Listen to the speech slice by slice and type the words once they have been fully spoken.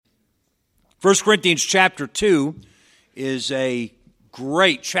1 Corinthians chapter 2 is a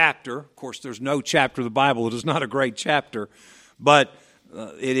great chapter. Of course, there's no chapter of the Bible that is not a great chapter, but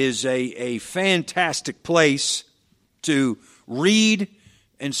it is a fantastic place to read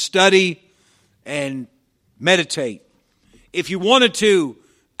and study and meditate. If you wanted to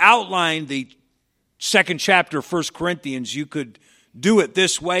outline the second chapter of 1 Corinthians, you could do it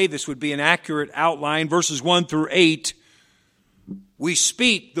this way. This would be an accurate outline. Verses 1 through 8, we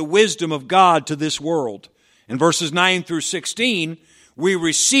speak the wisdom of God to this world. In verses 9 through 16, we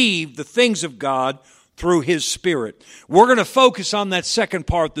receive the things of God through His Spirit. We're going to focus on that second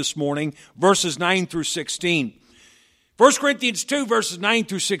part this morning, verses 9 through 16. 1 Corinthians 2, verses 9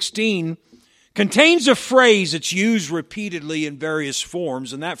 through 16, contains a phrase that's used repeatedly in various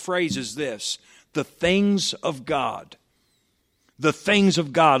forms, and that phrase is this: the things of God. The things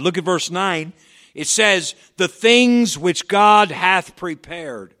of God. Look at verse 9. It says, the things which God hath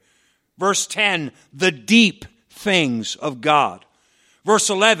prepared. Verse 10, the deep things of God. Verse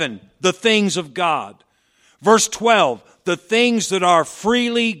 11, the things of God. Verse 12, the things that are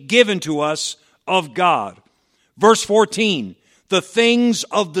freely given to us of God. Verse 14, the things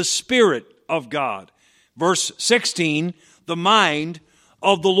of the Spirit of God. Verse 16, the mind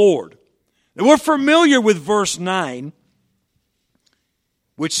of the Lord. And we're familiar with verse 9,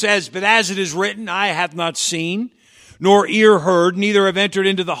 which says, but as it is written, eye hath not seen, nor ear heard, neither have entered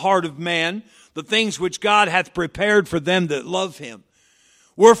into the heart of man, the things which God hath prepared for them that love Him.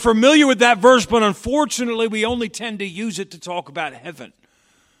 We're familiar with that verse, but unfortunately we only tend to use it to talk about heaven.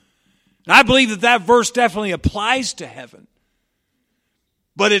 And I believe that that verse definitely applies to heaven.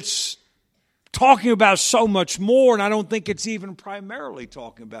 But it's talking about so much more, and I don't think it's even primarily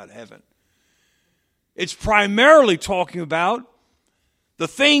talking about heaven. It's primarily talking about the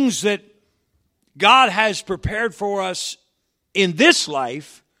things that God has prepared for us in this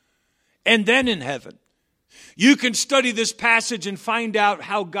life and then in heaven. You can study this passage and find out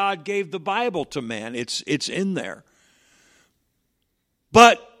how God gave the Bible to man. It's in there.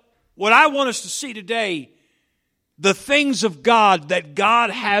 But what I want us to see today, the things of God that God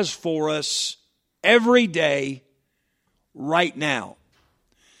has for us every day, right now.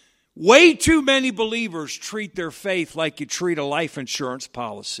 Way too many believers treat their faith like you treat a life insurance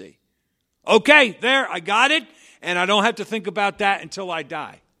policy. Okay, there, I got it, and I don't have to think about that until I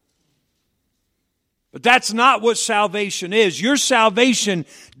die. But that's not what salvation is. Your salvation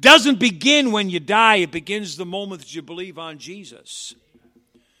doesn't begin when you die. It begins the moment that you believe on Jesus.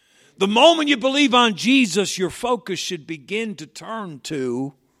 The moment you believe on Jesus, your focus should begin to turn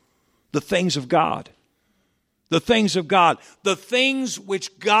to the things of God. The things of God. The things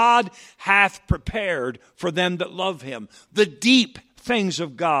which God hath prepared for them that love Him. The deep things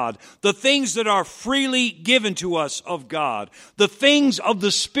of God. The things that are freely given to us of God. The things of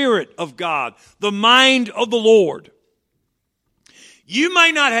the Spirit of God. The mind of the Lord. You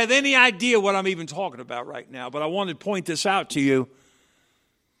might not have any idea what I'm even talking about right now, but I want to point this out to you.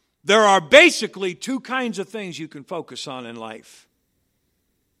 There are basically two kinds of things you can focus on in life.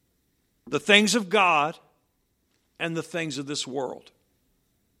 The things of God and the things of this world.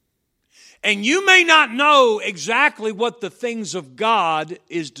 And you may not know exactly what the things of God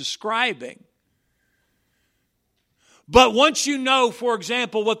is describing. But once you know, for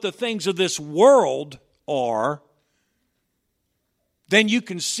example, what the things of this world are, then you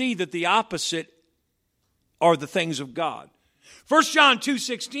can see that the opposite are the things of God. 1 John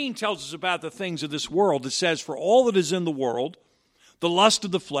 2:16 tells us about the things of this world. It says, for all that is in the world, the lust of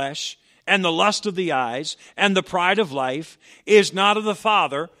the flesh, and the lust of the eyes, and the pride of life, is not of the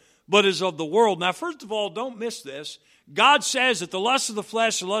Father, but is of the world. Now, first of all, don't miss this. God says that the lust of the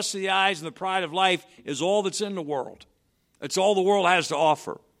flesh, the lust of the eyes, and the pride of life is all that's in the world. It's all the world has to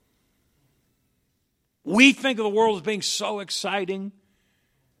offer. We think of the world as being so exciting,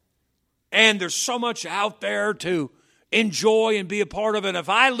 and there's so much out there to enjoy and be a part of it. If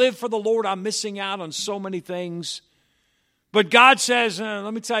I live for the Lord, I'm missing out on so many things. But God says,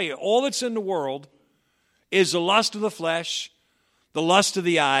 let me tell you, all that's in the world is the lust of the flesh, the lust of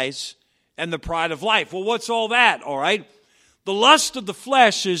the eyes, and the pride of life. Well, what's all that? All right. The lust of the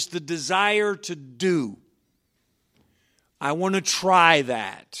flesh is the desire to do. I want to try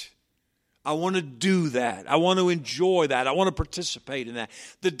that. I want to do that. I want to enjoy that. I want to participate in that.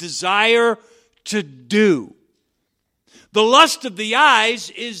 The desire to do. The lust of the eyes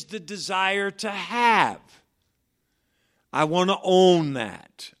is the desire to have. I want to own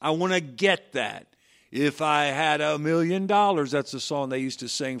that. I want to get that. If I had $1 million, that's the song they used to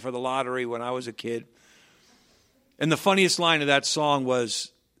sing for the lottery when I was a kid. And the funniest line of that song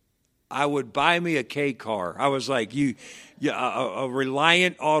was, I would buy me a K car. I was like, a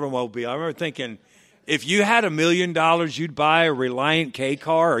Reliant automobile. I remember thinking, if you had $1 million, you'd buy a Reliant K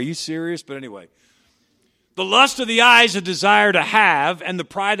car. Are you serious? But anyway, the lust of the eyes, a desire to have, and the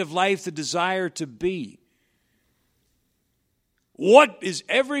pride of life, the desire to be. What is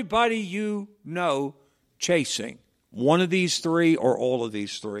everybody you know chasing? One of these three or all of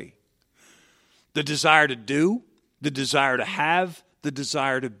these three? The desire to do, the desire to have, the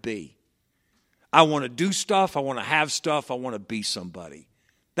desire to be. I want to do stuff, I want to have stuff, I want to be somebody.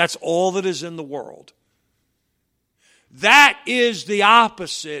 That's all that is in the world. That is the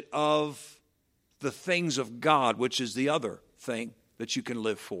opposite of the things of God, which is the other thing that you can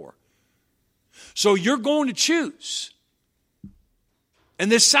live for. So you're going to choose.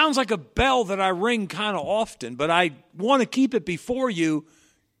 And this sounds like a bell that I ring kind of often, but I want to keep it before you.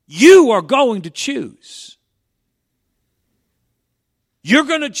 You are going to choose. You're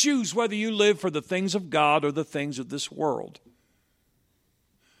going to choose whether you live for the things of God or the things of this world.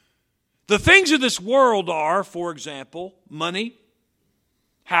 The things of this world are, for example, money,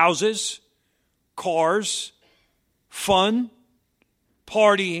 houses, cars, fun,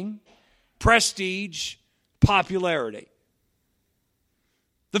 partying, prestige, popularity.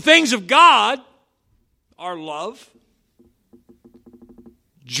 The things of God are love,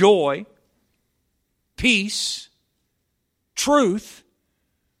 joy, peace, truth,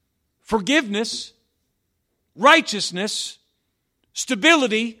 forgiveness, righteousness,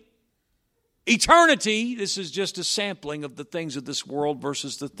 stability, eternity. This is just a sampling of the things of this world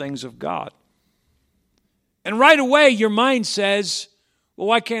versus the things of God. And right away, your mind says, well,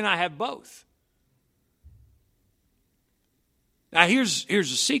 why can't I have both? Now, here's a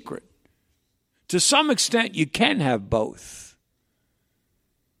secret. To some extent, you can have both.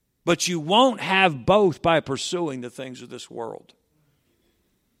 But you won't have both by pursuing the things of this world.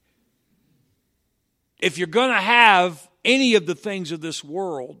 If you're going to have any of the things of this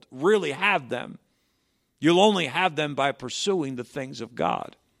world, really have them, you'll only have them by pursuing the things of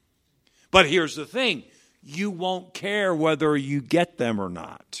God. But here's the thing. You won't care whether you get them or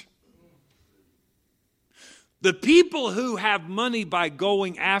not. The people who have money by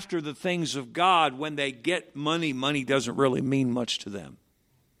going after the things of God, when they get money, money doesn't really mean much to them.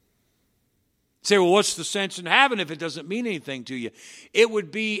 Say, well, what's the sense in having if it doesn't mean anything to you? It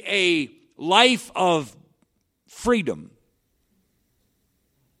would be a life of freedom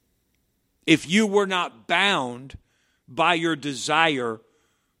if you were not bound by your desire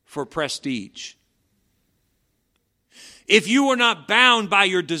for prestige. If you were not bound by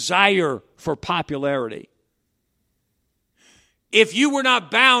your desire for popularity. If you were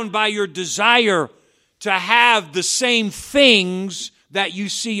not bound by your desire to have the same things that you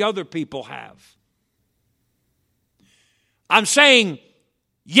see other people have. I'm saying,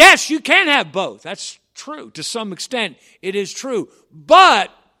 yes, you can have both. That's true. To some extent, it is true. But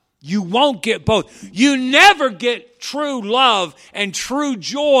you won't get both. You never get true love and true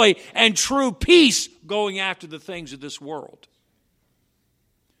joy and true peace going after the things of this world.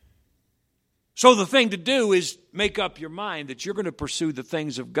 So the thing to do is make up your mind that you're going to pursue the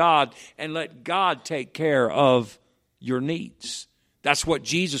things of God and let God take care of your needs. That's what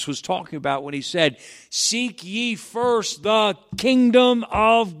Jesus was talking about when he said, seek ye first the kingdom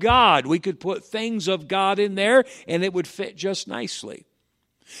of God. We could put things of God in there and it would fit just nicely.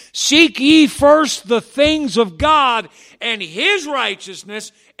 Seek ye first the things of God and his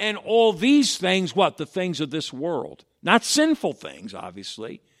righteousness, and all these things, what? The things of this world. Not sinful things,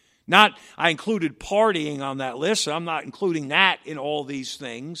 obviously. Not, I included partying on that list, so I'm not including that in all these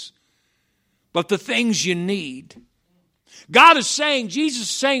things. But the things you need. God is saying, Jesus is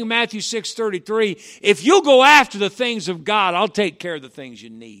saying in Matthew 6:33, if you'll go after the things of God, I'll take care of the things you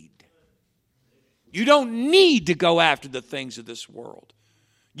need. You don't need to go after the things of this world.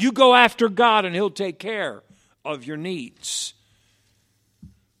 You go after God and he'll take care of your needs.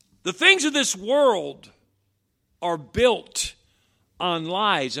 The things of this world are built on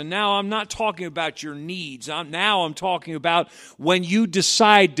lies. And now I'm not talking about your needs. I'm talking about when you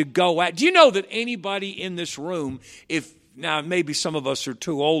decide to go out. Do you know that anybody in this room, now maybe some of us are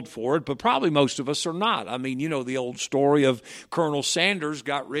too old for it, but probably most of us are not. I mean, you know the old story of Colonel Sanders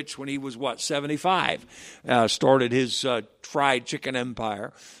got rich when he was, 75? Started his fried chicken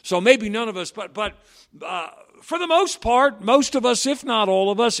empire. So maybe none of us, but for the most part, most of us, if not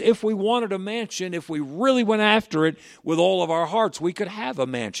all of us, if we wanted a mansion, if we really went after it with all of our hearts, we could have a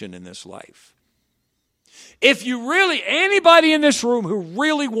mansion in this life. If you really, anybody in this room who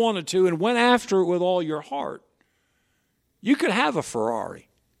really wanted to and went after it with all your heart, you could have a Ferrari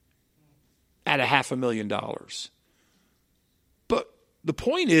at $500,000. But the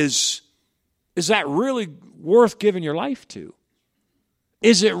point is that really worth giving your life to?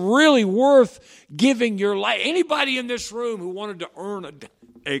 Is it really worth giving your life? Anybody in this room who wanted to earn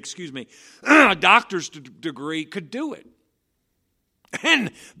a doctor's degree could do it.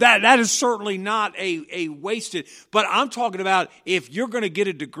 And that is certainly not a wasted, but I'm talking about if you're going to get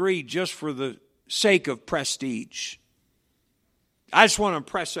a degree just for the sake of prestige. I just want to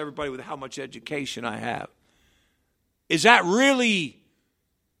impress everybody with how much education I have. Is that really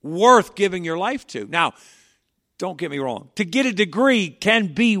worth giving your life to? Now, don't get me wrong. To get a degree can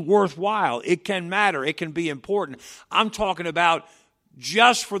be worthwhile. It can matter. It can be important. I'm talking about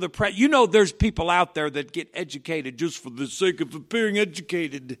just for the you know, there's people out there that get educated just for the sake of appearing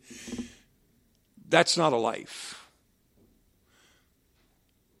educated. That's not a life.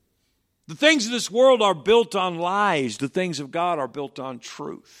 The things of this world are built on lies. The things of God are built on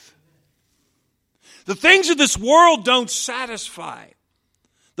truth. The things of this world don't satisfy.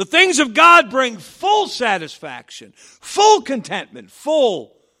 The things of God bring full satisfaction, full contentment,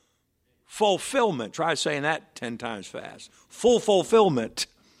 full fulfillment. Try saying that 10 times fast. Full fulfillment.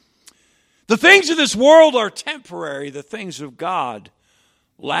 The things of this world are temporary. The things of God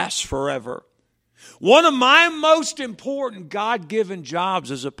last forever. One of my most important God-given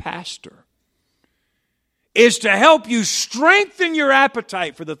jobs as a pastor is to help you strengthen your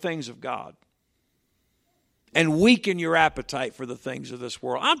appetite for the things of God and weaken your appetite for the things of this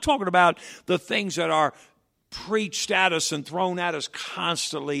world. I'm talking about the things that are preached at us and thrown at us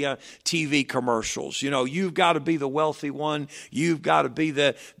constantly, TV commercials. You know, you've got to be the wealthy one. You've got to be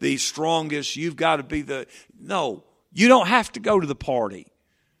the strongest. You've got to be No, you don't have to go to the party.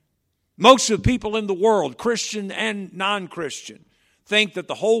 Most of the people in the world, Christian and non-Christian, think that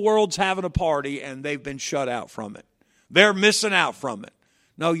the whole world's having a party and they've been shut out from it. They're missing out from it.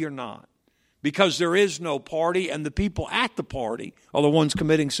 No, you're not. Because there is no party, and the people at the party are the ones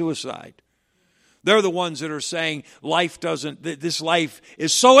committing suicide. They're the ones that are saying this life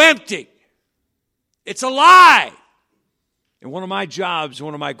is so empty. It's a lie. And one of my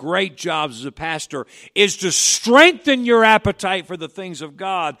great jobs as a pastor is to strengthen your appetite for the things of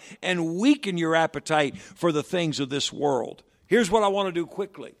God and weaken your appetite for the things of this world. Here's what I want to do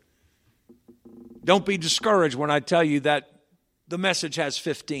quickly. Don't be discouraged when I tell you that the message has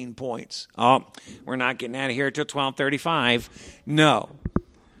 15 points. Oh, we're not getting out of here till 12:35. No.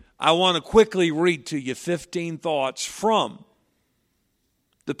 I want to quickly read to you 15 thoughts from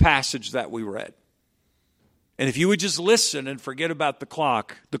the passage that we read. And if you would just listen and forget about the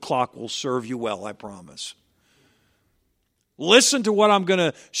clock will serve you well, I promise. Listen to what I'm going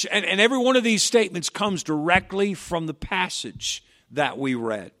to... And every one of these statements comes directly from the passage that we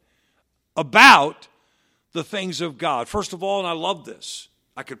read about the things of God. First of all, and I love this,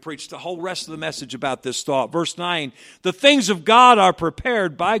 I could preach the whole rest of the message about this thought. Verse 9, the things of God are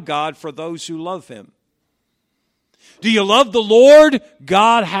prepared by God for those who love Him. Do you love the Lord?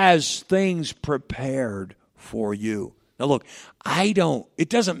 God has things prepared for you. Now look, it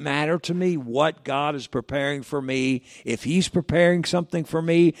doesn't matter to me what God is preparing for me. If He's preparing something for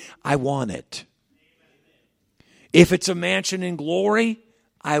me, I want it. If it's a mansion in glory,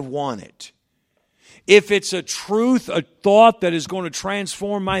 I want it. If it's a truth, a thought that is going to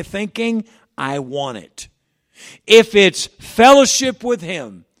transform my thinking, I want it. If it's fellowship with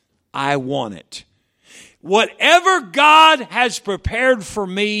Him, I want it. Whatever God has prepared for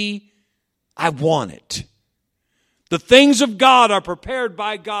me, I want it. The things of God are prepared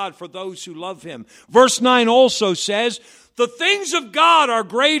by God for those who love Him. Verse 9 also says, the things of God are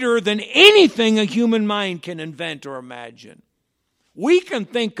greater than anything a human mind can invent or imagine. We can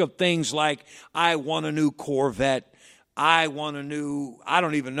think of things like, I want a new Corvette. I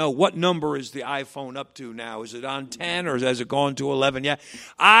don't even know. What number is the iPhone up to now? Is it on 10 or has it gone to 11 yet?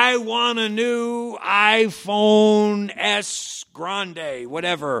 I want a new iPhone S Grande,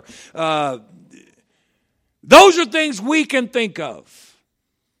 whatever. Those are things we can think of.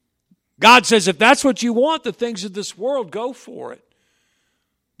 God says, if that's what you want, the things of this world, go for it.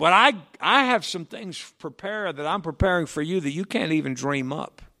 But I have some things prepared that I'm preparing for you that you can't even dream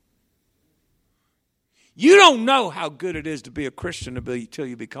up. You don't know how good it is to be a Christian until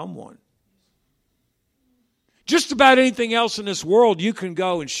you become one. Just about anything else in this world you can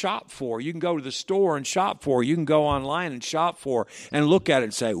go and shop for. You can go to the store and shop for. You can go online and shop for and look at it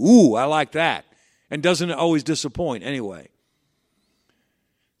and say, ooh, I like that. And doesn't always disappoint anyway.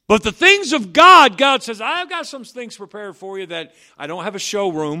 But the things of God, God says, I've got some things prepared for you that I don't have a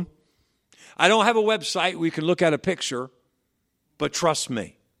showroom. I don't have a website where you can look at a picture. But trust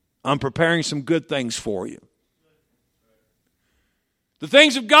me, I'm preparing some good things for you. The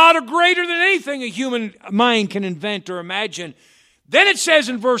things of God are greater than anything a human mind can invent or imagine. Then it says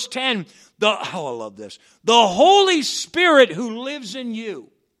in verse 10, I love this. The Holy Spirit who lives in you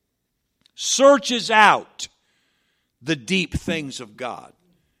searches out the deep things of God.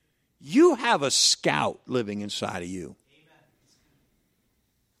 You have a scout living inside of you.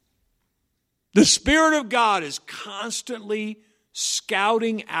 The Spirit of God is constantly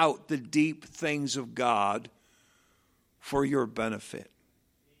scouting out the deep things of God for your benefit.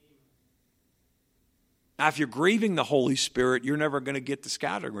 Now, if you're grieving the Holy Spirit, you're never going to get the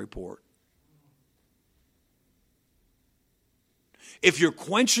scouting report. If you're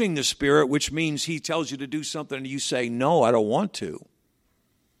quenching the Spirit, which means He tells you to do something and you say, no, I don't want to,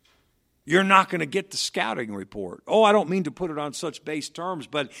 you're not going to get the scouting report. Oh, I don't mean to put it on such base terms,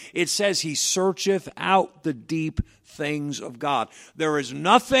 but it says He searcheth out the deep things of God. There is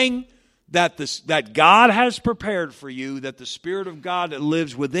nothing that God has prepared for you that the Spirit of God that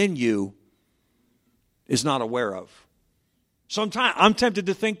lives within you is not aware of. Sometimes I'm tempted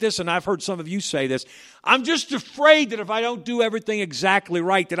to think this, and I've heard some of you say this. I'm just afraid that if I don't do everything exactly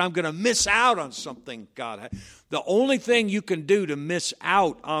right, that I'm going to miss out on something God has. The only thing you can do to miss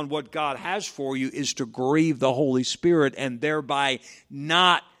out on what God has for you is to grieve the Holy Spirit and thereby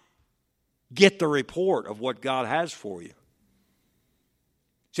not get the report of what God has for you.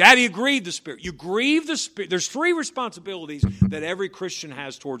 So how do you grieve the Spirit? You grieve the Spirit. There's 3 responsibilities that every Christian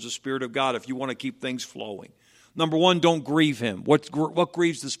has towards the Spirit of God if you want to keep things flowing. Number 1, don't grieve Him. What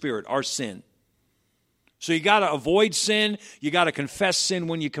grieves the Spirit? Our sin. So you got to avoid sin. You got to confess sin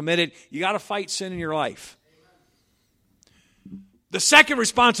when you commit it. You got to fight sin in your life. The second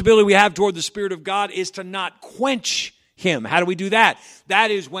responsibility we have toward the Spirit of God is to not quench Him. How do we do that?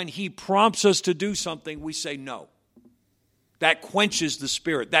 That is when He prompts us to do something, we say no. That quenches the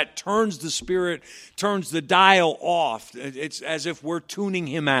Spirit. That turns the Spirit, turns the dial off. It's as if we're tuning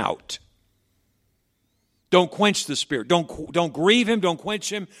Him out. Don't quench the Spirit. Don't grieve Him. Don't quench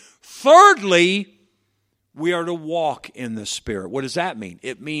Him. Thirdly, we are to walk in the Spirit. What does that mean?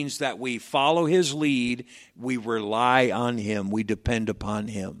 It means that we follow His lead. We rely on Him. We depend upon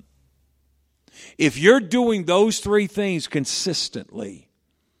Him. If you're doing those 3 things consistently,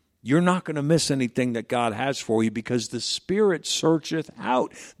 you're not going to miss anything that God has for you because the Spirit searcheth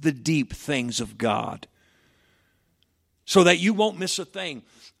out the deep things of God so that you won't miss a thing.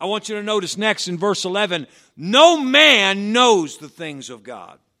 I want you to notice next in verse 11, no man knows the things of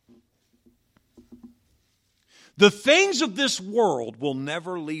God. The things of this world will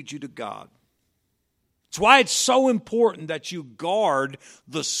never lead you to God. That's why it's so important that you guard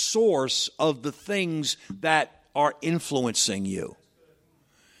the source of the things that are influencing you.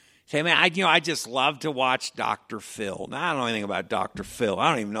 Say, man, I just love to watch Dr. Phil. Now, I don't know anything about Dr. Phil.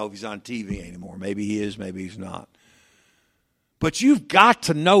 I don't even know if he's on TV anymore. Maybe he is, maybe he's not. But you've got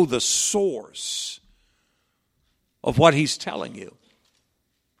to know the source of what he's telling you.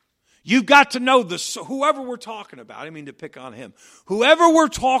 You've got to know whoever we're talking about. I didn't mean to pick on him. Whoever we're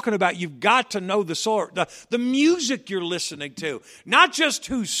talking about, you've got to know the source, the music you're listening to, not just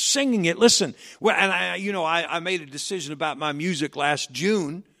who's singing it. Listen, and I made a decision about my music last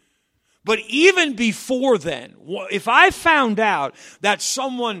June. But even before then, if I found out that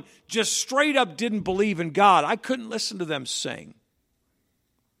someone just straight up didn't believe in God, I couldn't listen to them sing.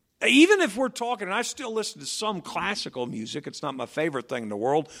 Even if we're talking, and I still listen to some classical music. It's not my favorite thing in the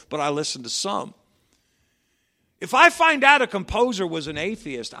world, but I listen to some. If I find out a composer was an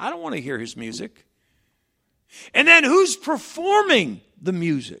atheist, I don't want to hear his music. And then who's performing the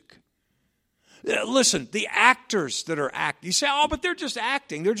music? Listen, the actors that are acting, you say, oh, but they're just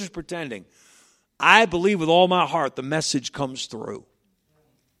acting, they're just pretending. I believe with all my heart the message comes through.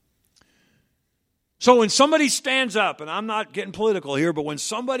 So when somebody stands up, and I'm not getting political here, but when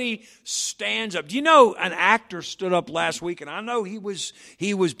somebody stands up, do you know an actor stood up last week, and I know he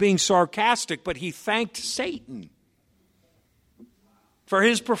was being sarcastic, but he thanked Satan for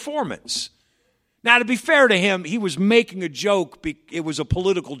his performance. Now, to be fair to him, he was making a joke. It was a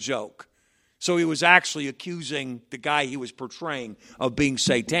political joke. So he was actually accusing the guy he was portraying of being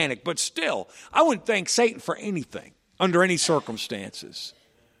satanic. But still, I wouldn't thank Satan for anything, under any circumstances.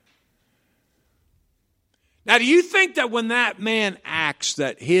 Now, do you think that when that man acts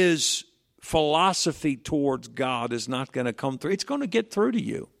that his philosophy towards God is not going to come through? It's going to get through to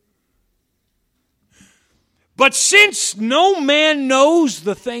you. But since no man knows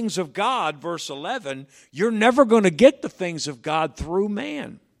the things of God, verse 11, you're never going to get the things of God through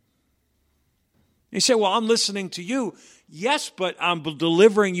man. You say, well, I'm listening to you. Yes, but I'm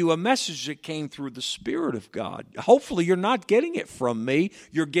delivering you a message that came through the Spirit of God. Hopefully you're not getting it from me.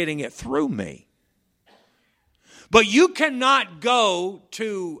 You're getting it through me. But you cannot go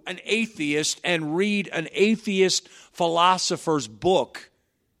to an atheist and read an atheist philosopher's book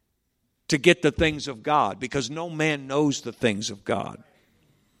to get the things of God, because no man knows the things of God.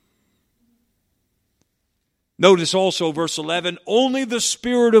 Notice also verse 11, only the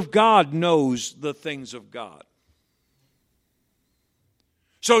Spirit of God knows the things of God.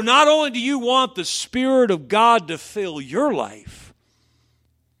 So not only do you want the Spirit of God to fill your life,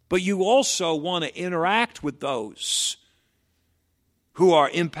 but you also want to interact with those who are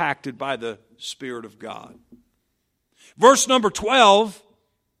impacted by the Spirit of God. Verse number 12,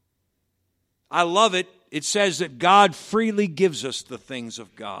 I love it. It says that God freely gives us the things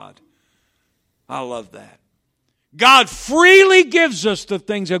of God. I love that. God freely gives us the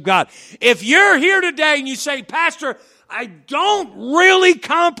things of God. If you're here today and you say, Pastor, I don't really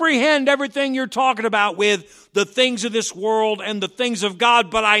comprehend everything you're talking about with the things of this world and the things of God,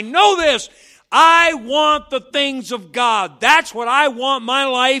 but I know this. I want the things of God. That's what I want my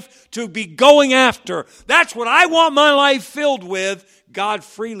life to be going after. That's what I want my life filled with. God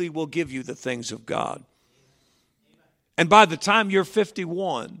freely will give you the things of God. And by the time you're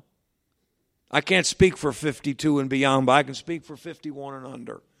 51, I can't speak for 52 and beyond, but I can speak for 51 and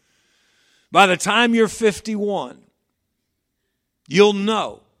under. By the time you're 51, you'll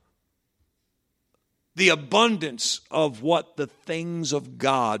know the abundance of what the things of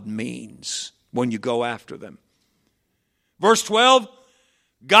God means when you go after them. Verse 12,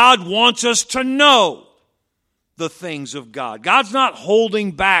 God wants us to know the things of God. God's not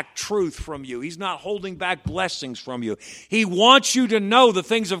holding back truth from you. He's not holding back blessings from you. He wants you to know the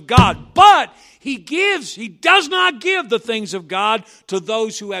things of God, but He does not give the things of God to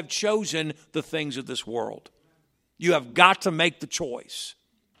those who have chosen the things of this world. You have got to make the choice.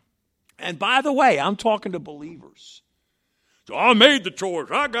 And by the way, I'm talking to believers. So I made the choice.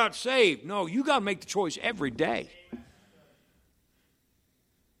 I got saved. No, you got to make the choice every day.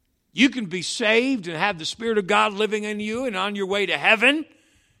 You can be saved and have the Spirit of God living in you and on your way to heaven.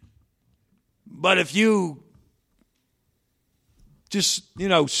 But if you just,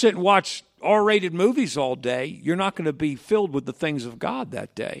 sit and watch R-rated movies all day, you're not going to be filled with the things of God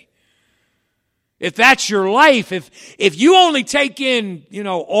that day. If that's your life, if you only take in,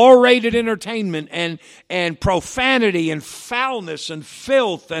 R-rated entertainment and profanity and foulness and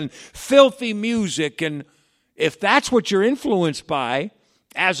filth and filthy music, and if that's what you're influenced by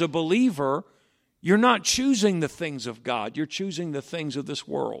as a believer, you're not choosing the things of God. You're choosing the things of this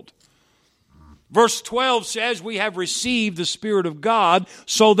world. Verse 12 says we have received the Spirit of God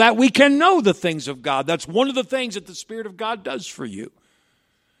so that we can know the things of God. That's one of the things that the Spirit of God does for you,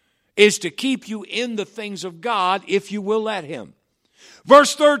 is to keep you in the things of God if you will let Him.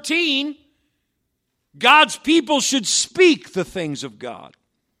 Verse 13, God's people should speak the things of God.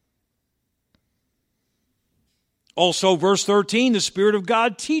 Also, verse 13, the Spirit of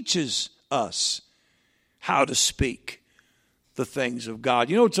God teaches us how to speak the things of God.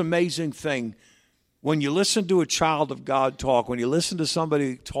 It's an amazing thing when you listen to a child of God talk, when you listen to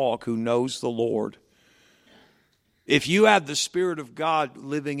somebody talk who knows the Lord. If you have the Spirit of God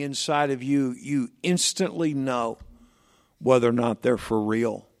living inside of you, you instantly know whether or not they're for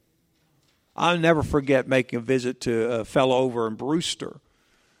real. I'll never forget making a visit to a fellow over in Brewster.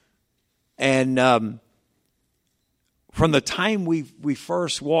 And from the time we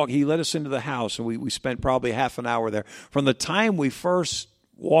first walked, he let us into the house, and we spent probably half an hour there. From the time we first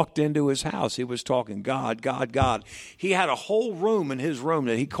walked into his house, he was talking God, God, God. He had a whole room in his room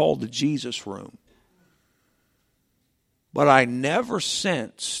that he called the Jesus room. But I never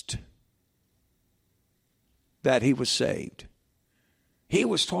sensed that he was saved. He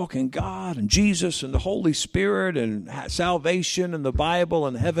was talking God and Jesus and the Holy Spirit and salvation and the Bible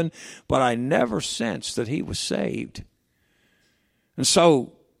and heaven, but I never sensed that he was saved. And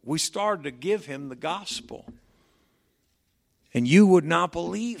so we started to give him the gospel. And you would not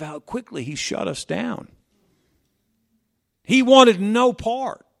believe how quickly he shut us down. He wanted no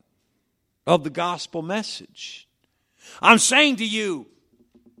part of the gospel message. I'm saying to you,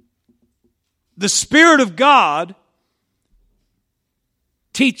 the Spirit of God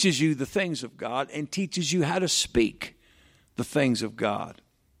teaches you the things of God and teaches you how to speak the things of God.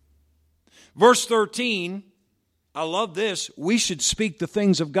 Verse 13, I love this. We should speak the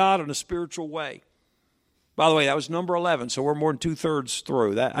things of God in a spiritual way. By the way, that was number 11, so we're more than 2/3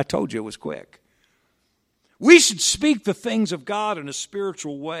 through. That I told you it was quick. We should speak the things of God in a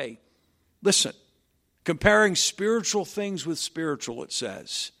spiritual way. Listen, comparing spiritual things with spiritual, it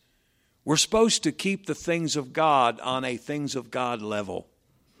says. We're supposed to keep the things of God on a things of God level.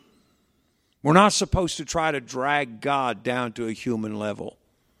 We're not supposed to try to drag God down to a human level.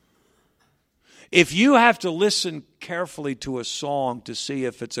 If you have to listen carefully to a song to see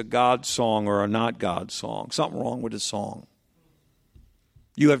if it's a God song or a not God song, something wrong with the song.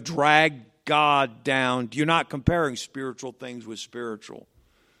 You have dragged God down. You're not comparing spiritual things with spiritual.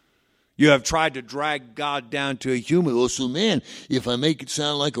 You have tried to drag God down to a human. Oh, so man, if I make it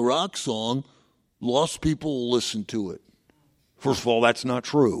sound like a rock song, lost people will listen to it. First of all, that's not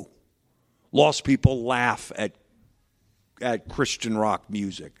true. Lost people laugh at Christian rock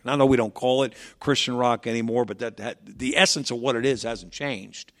music. And I know we don't call it Christian rock anymore, but that the essence of what it is hasn't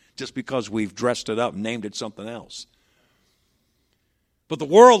changed just because we've dressed it up and named it something else. But the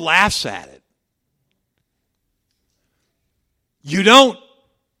world laughs at it. You don't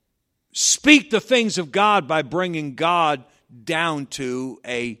speak the things of God by bringing God down to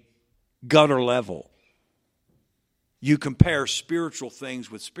a gutter level. You compare spiritual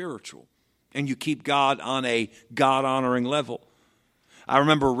things with spiritual, and you keep God on a God-honoring level. I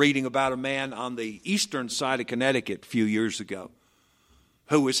remember reading about a man on the eastern side of Connecticut a few years ago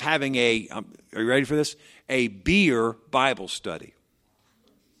who was having are you ready for this? A beer Bible study.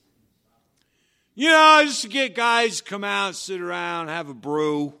 You know, just to get guys to come out, sit around, have a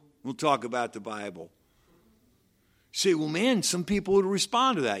brew. We'll talk about the Bible. You say, well, man, some people would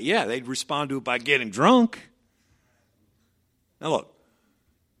respond to that. Yeah, they'd respond to it by getting drunk. Now, look,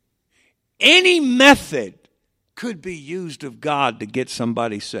 any method could be used of God to get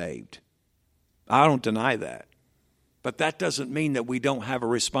somebody saved. I don't deny that. But that doesn't mean that we don't have a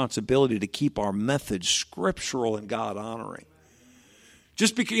responsibility to keep our methods scriptural and God-honoring.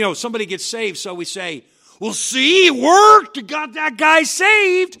 Just because, somebody gets saved, so we say, well, see, it worked. It got that guy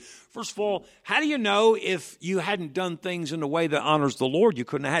saved. First of all, how do you know if you hadn't done things in a way that honors the Lord, you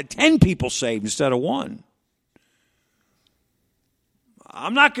couldn't have had 10 people saved instead of one?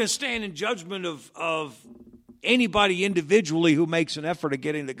 I'm not going to stand in judgment of anybody individually who makes an effort of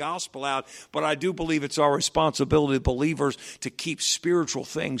getting the gospel out, but I do believe it's our responsibility as believers to keep spiritual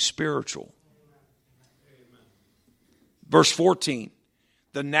things spiritual. Amen. Verse 14.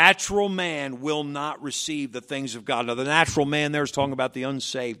 The natural man will not receive the things of God. Now, the natural man there is talking about the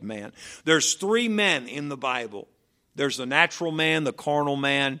unsaved man. There's three men in the Bible. There's the natural man, the carnal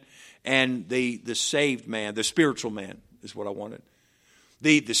man, and the saved man. The spiritual man is what I wanted.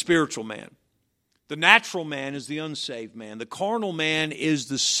 The spiritual man. The natural man is the unsaved man. The carnal man is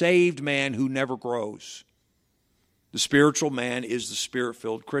the saved man who never grows. The spiritual man is the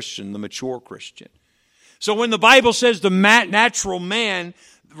spirit-filled Christian, the mature Christian. So when the Bible says the natural man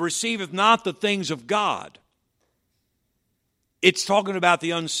receiveth not the things of God, it's talking about the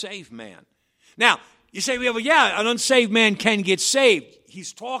unsaved man. Now, you say, well, yeah, an unsaved man can get saved.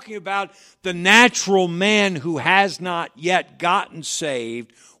 He's talking about the natural man who has not yet gotten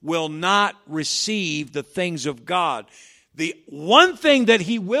saved will not receive the things of God. The one thing that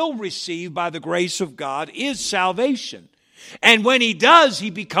he will receive by the grace of God is salvation. And when he does, he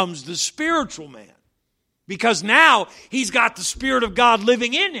becomes the spiritual man. Because now he's got the Spirit of God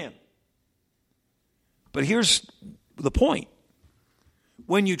living in him. But here's the point.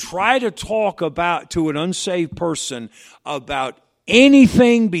 When you try to talk to an unsaved person about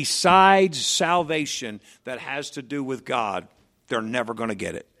anything besides salvation that has to do with God, they're never going to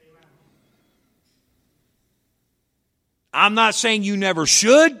get it. I'm not saying you never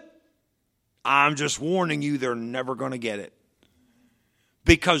should. I'm just warning you they're never going to get it.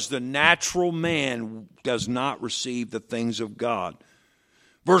 Because the natural man does not receive the things of God.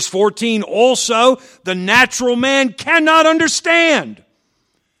 Verse 14, also, the natural man cannot understand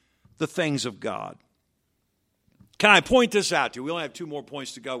the things of God. Can I point this out to you? We only have 2 more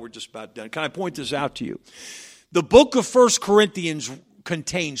points to go. We're just about done. Can I point this out to you? The book of 1 Corinthians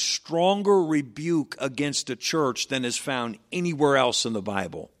contains stronger rebuke against the church than is found anywhere else in the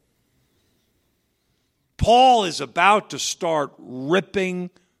Bible. Paul is about to start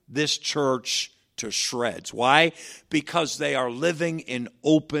ripping this church to shreds. Why? Because they are living in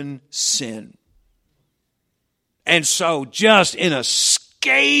open sin. And so just in a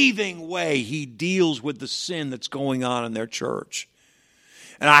scathing way, he deals with the sin that's going on in their church.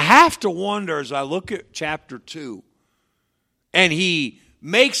 And I have to wonder as I look at chapter 2, and he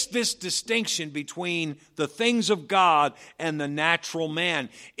makes this distinction between the things of God and the natural man.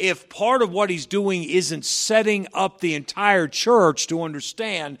 If part of what he's doing isn't setting up the entire church to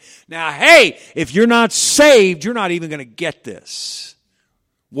understand, now, hey, if you're not saved, you're not even going to get this.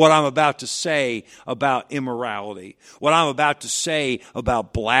 What I'm about to say about immorality, what I'm about to say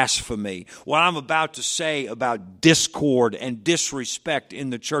about blasphemy, what I'm about to say about discord and disrespect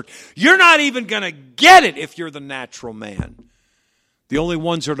in the church, you're not even going to get it if you're the natural man. The only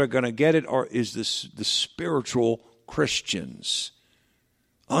ones that are going to get it is the spiritual Christians.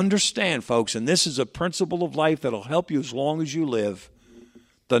 Understand, folks, and this is a principle of life that'll help you as long as you live.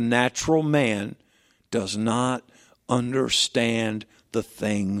 The natural man does not understand the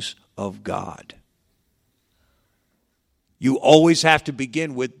things of God. You always have to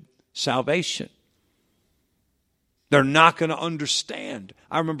begin with salvation. They're not going to understand.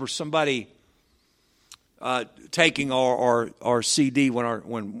 I remember somebody taking our CD when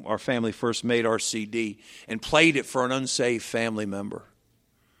our family first made our CD and played it for an unsaved family member.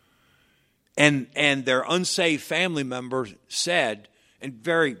 And their unsaved family member said, and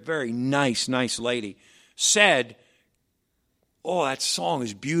very, very nice lady, said, "Oh, that song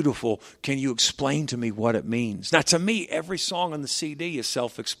is beautiful. Can you explain to me what it means?" Now, to me, every song on the CD is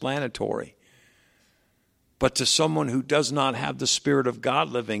self-explanatory. But to someone who does not have the Spirit of God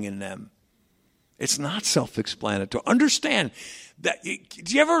living in them, it's not self-explanatory. Understand that. Do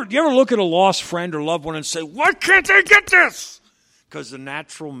you ever look at a lost friend or loved one and say, "Why can't they get this?" Because the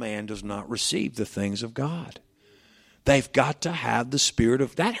natural man does not receive the things of God. They've got to have the Spirit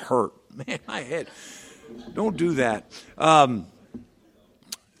of... That hurt. Man, my head. Don't do that.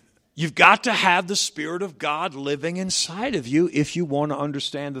 You've got to have the Spirit of God living inside of you if you want to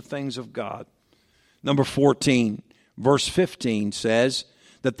understand the things of God. Number 14, verse 15 says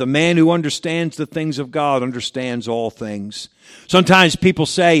that the man who understands the things of God understands all things. Sometimes people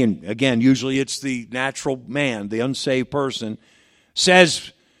say, and again, usually it's the natural man, the unsaved person,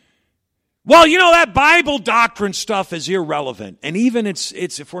 says, "Well, you know, that Bible doctrine stuff is irrelevant." And even it's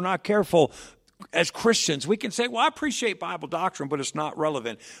if we're not careful, as Christians, we can say, "Well, I appreciate Bible doctrine, but it's not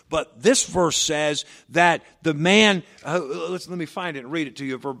relevant." But this verse says that the man, let me find it and read it to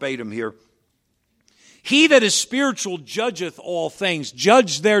you verbatim here. "He that is spiritual judgeth all things."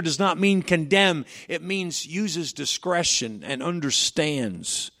 Judge there does not mean condemn. It means uses discretion and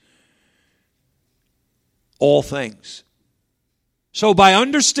understands all things. So by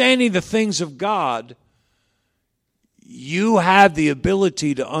understanding the things of God, you have the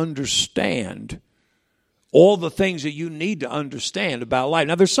ability to understand all the things that you need to understand about life.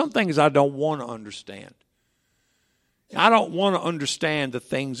 Now, there's some things I don't want to understand. I don't want to understand the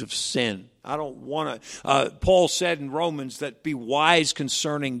things of sin. I don't want to. Paul said in Romans that be wise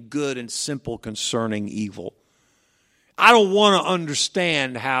concerning good and simple concerning evil. I don't want to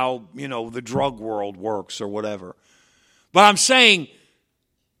understand how, the drug world works or whatever. But I'm saying,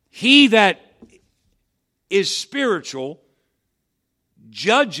 he that is spiritual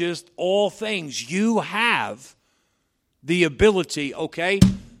judgeth all things. You have the ability, okay?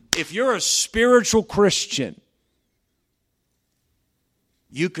 If you're a spiritual Christian,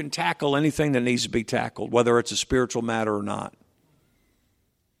 you can tackle anything that needs to be tackled, whether it's a spiritual matter or not.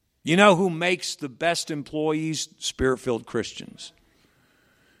 You know who makes the best employees? Spirit-filled Christians.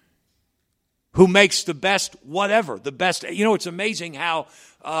 Who makes the best whatever, the best. It's amazing how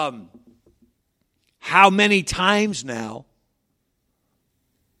many times now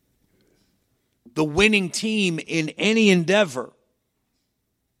the winning team in any endeavor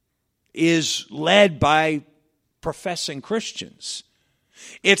is led by professing Christians.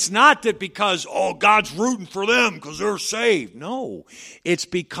 It's not that because, God's rooting for them because they're saved. No, it's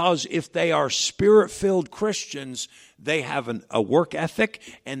because if they are Spirit-filled Christians, they have a work ethic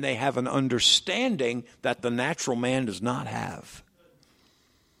and they have an understanding that the natural man does not have.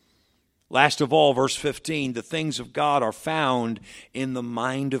 Last of all, verse 15, the things of God are found in the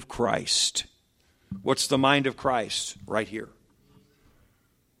mind of Christ. What's the mind of Christ? Right here.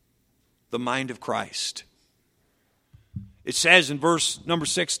 The mind of Christ. It says in verse number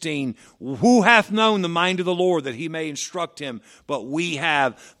 16, "Who hath known the mind of the Lord that he may instruct him? But we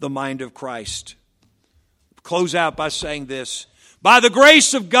have the mind of Christ." Close out by saying this. By the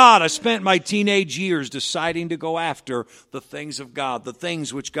grace of God, I spent my teenage years deciding to go after the things of God, the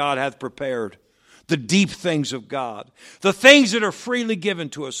things which God hath prepared, the deep things of God, the things that are freely given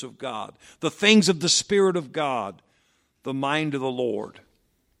to us of God, the things of the Spirit of God, the mind of the Lord.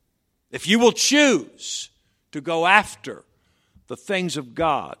 If you will choose to go after the things of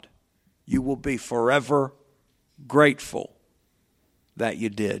God, you will be forever grateful that you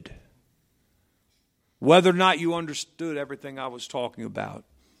did. Whether or not you understood everything I was talking about,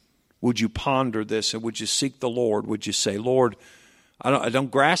 would you ponder this and would you seek the Lord? Would you say, "Lord, I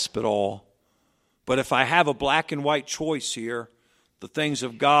don't grasp it all, but if I have a black and white choice here, the things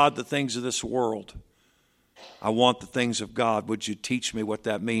of God, the things of this world, I want the things of God. Would you teach me what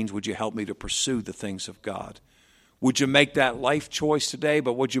that means? Would you help me to pursue the things of God?" Would you make that life choice today,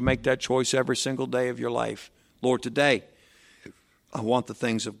 but would you make that choice every single day of your life? Lord, today, I want the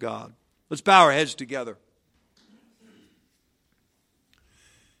things of God. Let's bow our heads together.